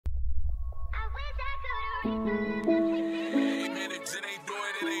Yo,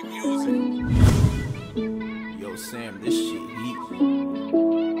 Sam, this shit heat.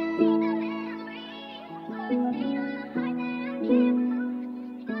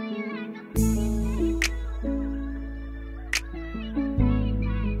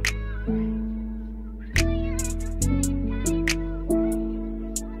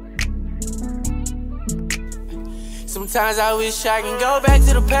 Sometimes I wish I can go back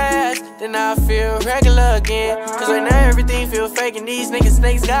to the past, then I feel regular again. Cause right now everything feel fake and these niggas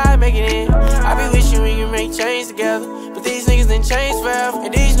snakes gotta make it in. I be wishing we can make change together, but these niggas done change forever.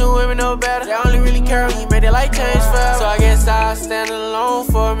 And these new women know better, they only really care when you make their life change forever. So I guess I'll stand alone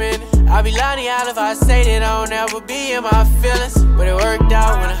for a minute. I'll be lying out if I say that I don't ever be in my feelings, but it worked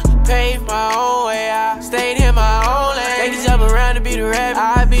out when I paved my own way. I stayed in my own lane. They can jump around to be the rabbit,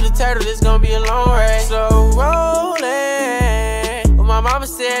 I be the turtle, it's gonna be a long race. Slow rolling, but my mama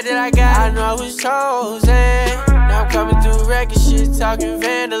said that I know I was chosen. Now I'm coming through record shit, talking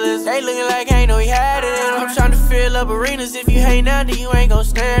vandalism. They looking like ain't know he had it. I'm trying to fill up arenas, if you hate now then you ain't gon'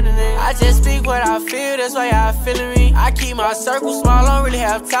 stand in it. I just speak what I feel, that's why y'all feeling me. I keep my circle small, I don't really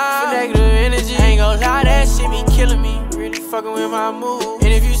have time for negative energy. Ain't gon' lie, that shit be killing me, really fucking with my mood.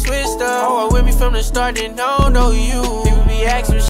 And if you switched up or with me from the start, then don't know you. People be asking